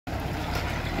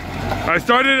I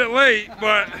started it late,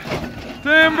 but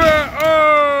timber,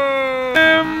 oh!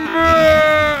 Timber,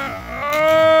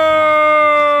 oh!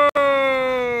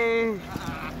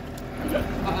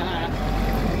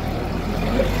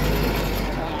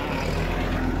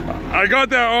 I got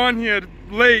that on here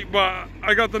late, but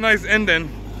I got the nice ending.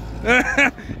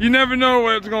 You never know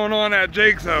what's going on at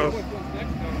Jake's house.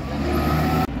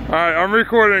 Alright, I'm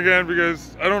recording again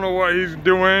because I don't know what he's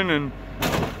doing and...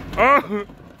 Oh!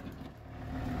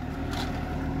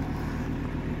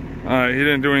 Alright, he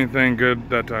didn't do anything good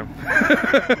that time.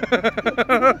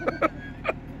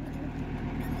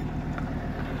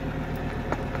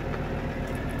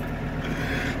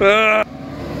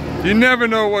 You never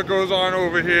know what goes on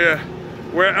over here.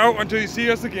 We're out until you see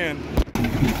us again.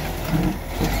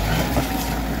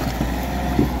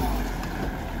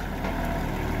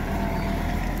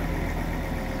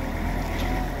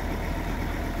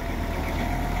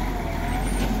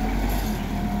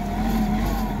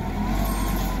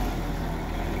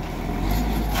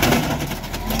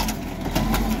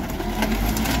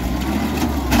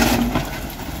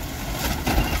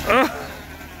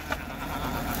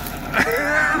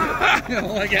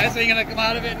 Well, I guess ain't gonna come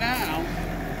out of it now.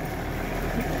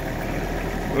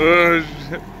 Oh,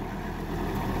 shit.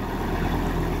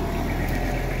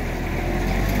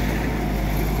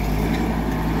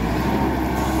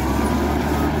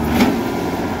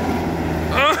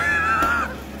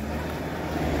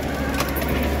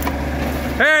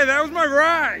 Hey, that was my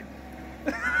ride.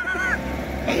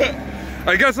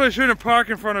 I guess I shouldn't park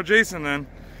in front of Jason then.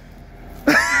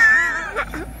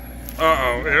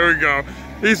 Uh-oh, here we go.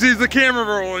 He sees the camera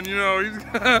rolling, you know. He's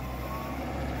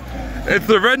It's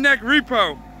the Redneck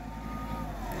Repo.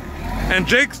 And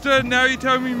Jakester, now you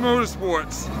tell me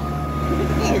motorsports.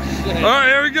 Oh, shit. Alright,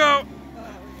 here we go.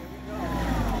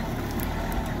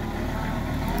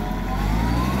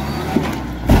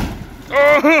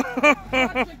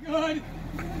 Oh! Good.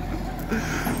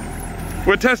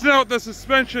 We're testing out the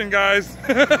suspension, guys.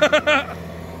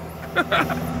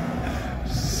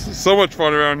 So much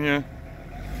fun around here.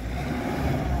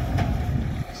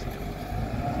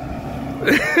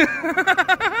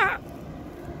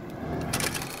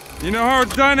 You know how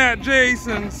it's done at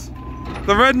Jason's,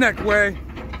 the redneck way.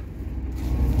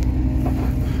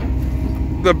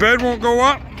 The bed won't go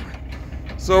up,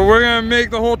 so we're gonna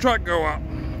make the whole truck go up.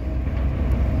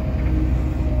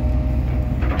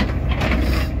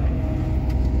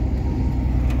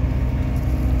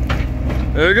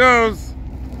 There it goes.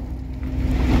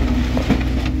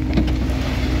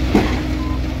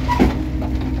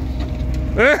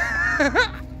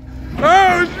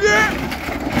 Oh shit!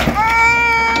 Oh!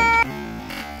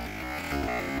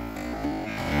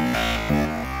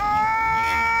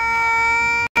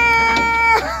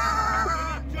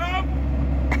 Jump!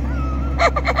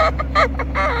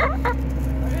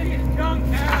 I think it's junk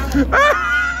now.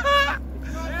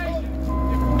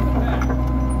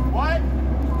 What?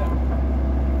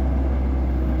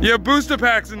 You have booster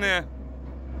packs in there.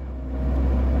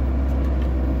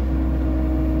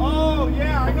 Oh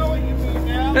yeah, I know what you mean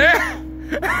now. Yeah.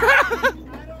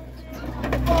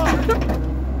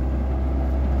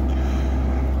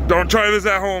 Don't try this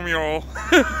at home, y'all.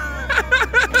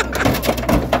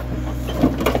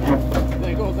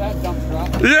 There goes that dump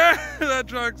truck. Yeah, that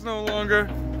truck's no longer.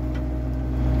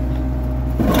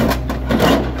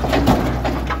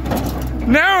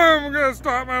 Now I'm gonna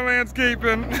start my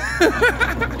landscaping.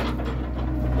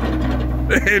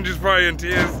 Andrew's probably in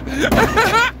tears.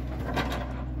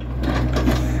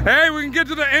 Hey, we can get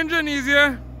to the engine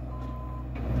easier.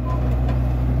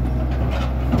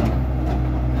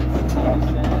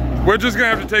 We're just gonna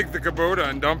have to take the Kubota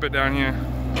and dump it down here.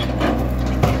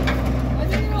 I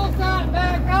think it'll start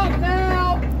back up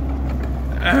now.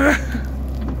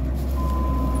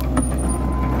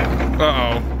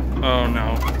 Uh-oh. Oh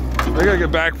no. I gotta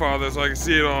get back farther so I can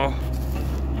see it all.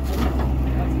 That's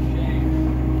a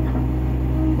shame.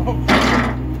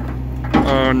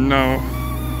 Oh no.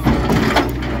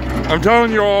 I'm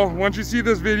telling you all, once you see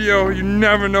this video, you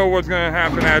never know what's gonna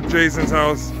happen at Jason's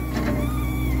house.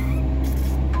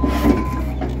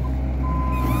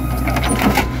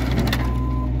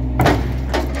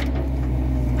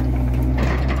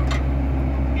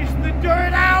 Is the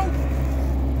dirt out?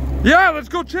 Yeah, let's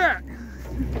go check.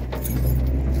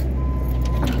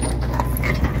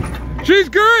 She's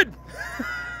good.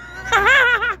 I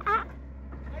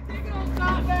think it'll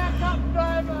start back up,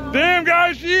 driver. Damn,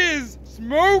 guys, she is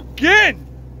smoking.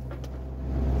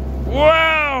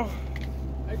 Wow.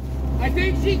 I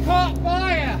think she caught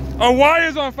fire. A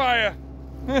wire's on fire.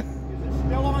 Is it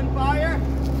still on fire?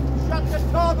 Shut the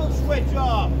toggle switch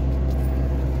off.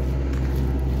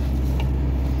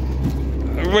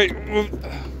 Wait. All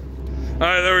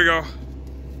right, there we go.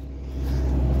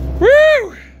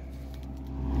 Woo!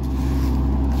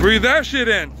 Breathe that shit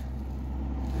in.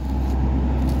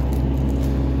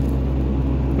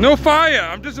 No fire.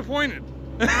 I'm disappointed.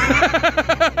 Is it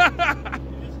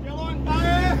still on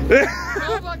fire?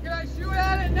 Nova, can I shoot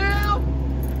at it now?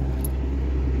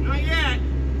 Not yet.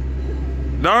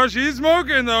 No, she's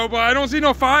smoking though, but I don't see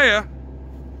no fire.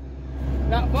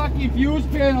 That fucking fuse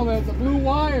panel, there's a blue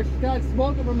wire. She got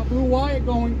smoking from the blue wire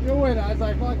going through it as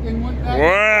I fucking went back.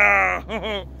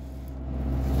 Wow.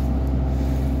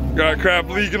 Got crap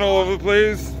leaking all over the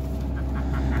place.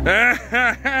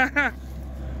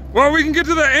 Well, we can get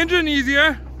to the engine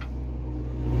easier.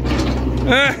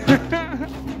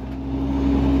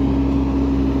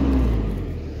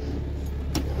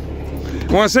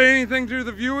 Want to say anything to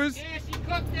the viewers? Yeah, she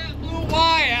cooked that blue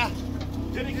wire.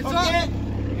 Did it cook it?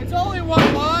 It's only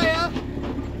one wire.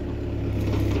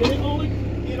 It only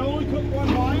cooked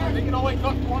one wire? I think it only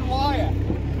cooked one wire.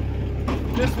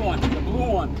 This one, the blue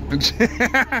one.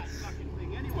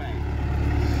 Anyway.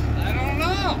 I don't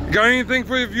know. Got anything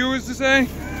for your viewers to say?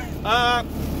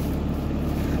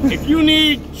 If you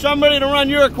need somebody to run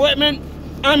your equipment,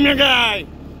 I'm your guy.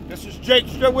 This is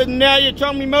Jakester with Now You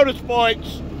Tell Me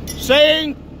Motorsports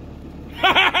saying,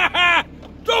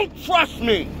 don't trust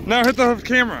me. Now hit the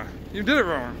camera. You did it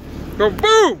wrong. Go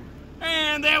boom!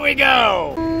 And there we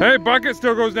go. Hey, bucket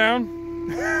still goes down.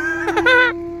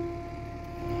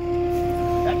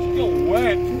 That's still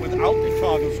wet without the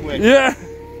toggle switch. Yeah.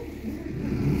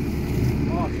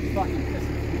 Oh, she's fucking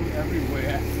pissing food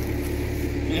everywhere.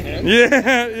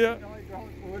 Yeah.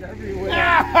 Food everywhere.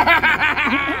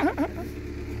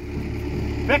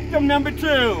 Victim number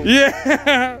 2.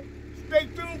 Yeah. Stay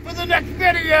tuned for the next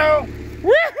video.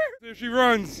 Woo! There she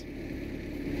runs.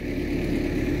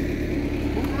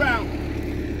 Move around.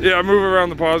 Yeah, move around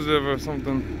the positive or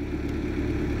something.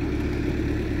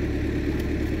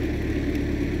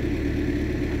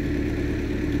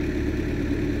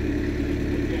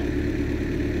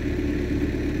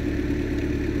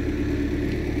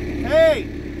 Hey,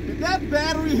 did that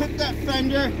battery hit that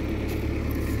fender?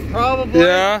 Probably.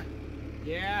 Yeah.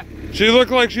 Yeah. She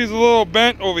looked like she's a little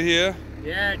bent over here.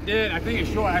 Yeah, it did. I think it's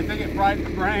short. I think it fried the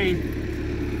brain.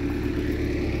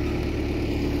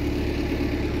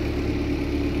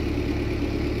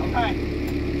 Okay.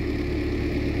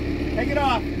 Take it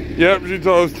off. Yep, she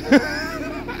toast.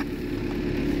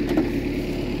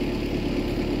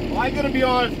 Well, I'm gonna be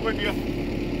honest with you.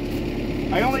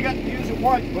 I only got to use it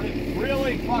once, but it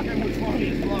really fucking was funny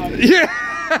as fuck. Yeah.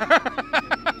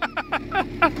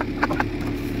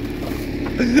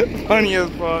 Funny as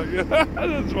fuck.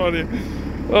 That's funny.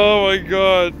 Oh my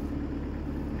god.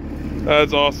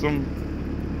 That's awesome.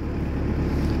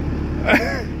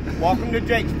 Welcome to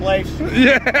Jake's place.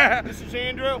 Yeah. This is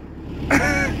Andrew.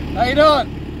 How you doing?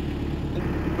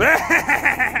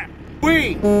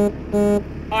 We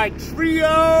are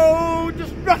Trio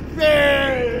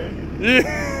Destructive.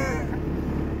 Yeah.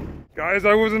 Guys,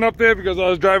 I wasn't up there because I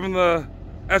was driving the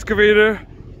excavator,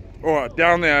 or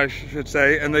down there I should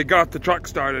say, and they got the truck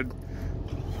started.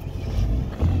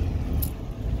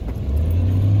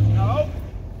 No.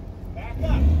 Back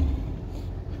up.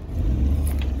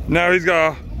 Now he's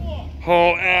got to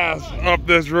haul ass up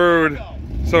this road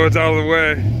so it's out of the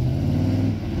way.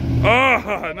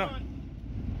 Oh, no.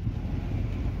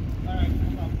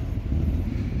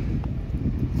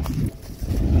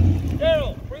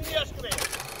 Daryl, bring the excavator.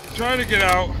 Trying to get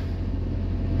out.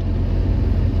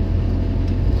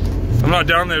 I'm not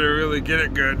down there to really get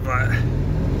it good, but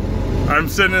I'm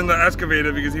sitting in the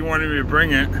excavator because he wanted me to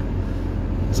bring it.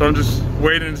 So I'm just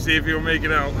waiting to see if he'll make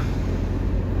it out.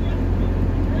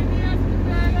 Bring the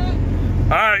excavator.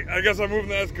 Alright, I guess I'm moving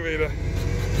the excavator.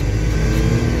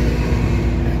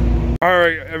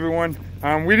 Alright, everyone.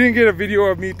 We didn't get a video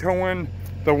of me towing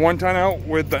the 1-ton out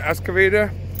with the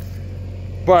excavator,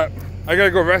 but I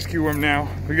gotta go rescue him now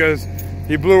because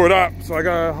he blew it up. So I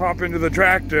gotta hop into the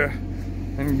tractor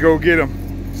and go get him.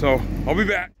 So I'll be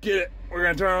back. Get it. We're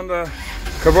gonna turn on the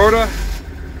Kubota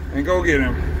and go get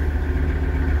him.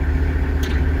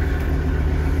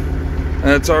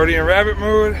 And it's already in rabbit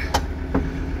mode.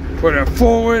 Put it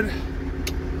forward.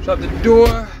 Shut the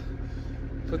door.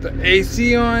 Put the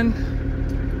AC on.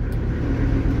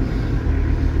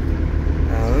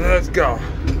 Let's go.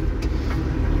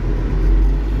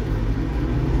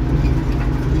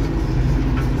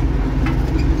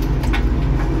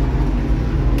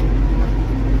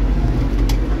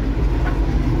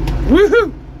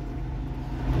 Woohoo!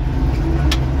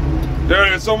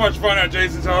 Dude, it's so much fun at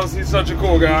Jason's house. He's such a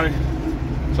cool guy.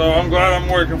 So I'm glad I'm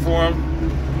working for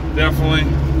him. Definitely.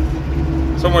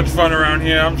 So much fun around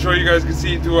here. I'm sure you guys can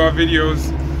see it through our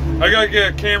videos. I gotta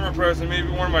get a camera person, maybe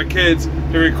one of my kids,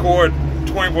 to record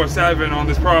 24/7 on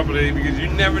this property, because you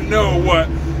never know what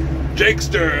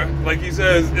Jakester, like he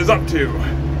says, is up to.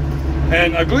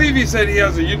 And I believe he said he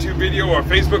has a YouTube video or a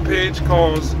Facebook page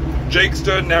called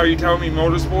Jakester Now You Tell Me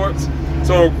Motorsports.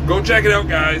 So go check it out,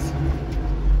 guys.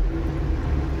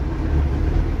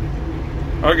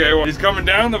 Okay, well, he's coming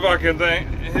down the fucking thing.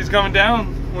 He's coming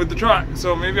down with the truck,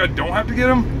 so maybe I don't have to get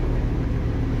him.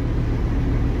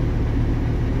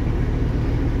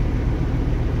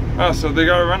 Oh, so they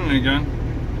got it running again.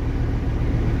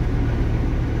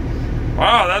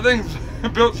 Wow, that thing's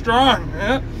built strong,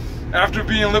 yeah? After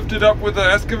being lifted up with an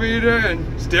excavator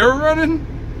and stair running,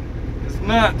 it's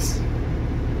nuts.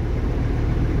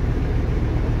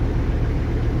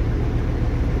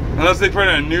 Unless they put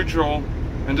it in neutral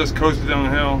and just coasted down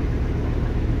the hill.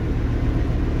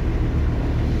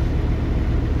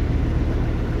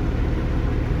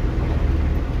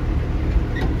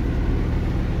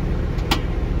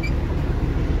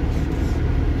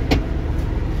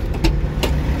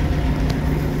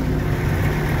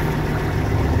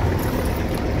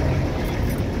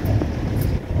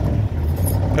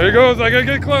 There he goes, I gotta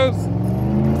get close.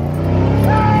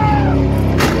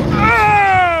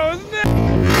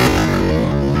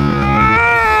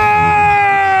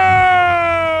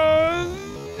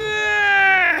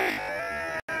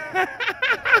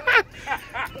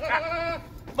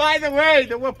 By the way,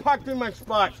 they were parked in my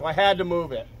spot, so I had to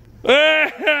move it.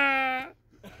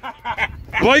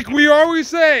 Like we always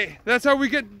say, that's how we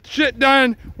get shit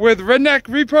done with Redneck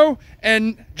Repo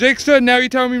and Jakester Now You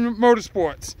Tell Me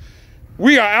Motorsports.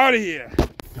 We are out of here.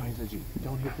 Don't hit the Jeep.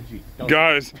 Don't hit the Jeep. Don't.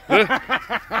 Guys,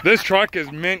 this truck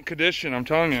is mint condition, I'm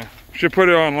telling you. Should put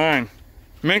it online.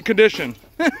 Mint condition.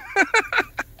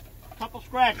 Couple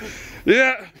scratches.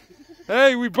 Yeah.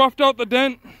 Hey, we buffed out the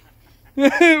dent.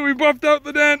 We buffed out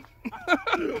the dent.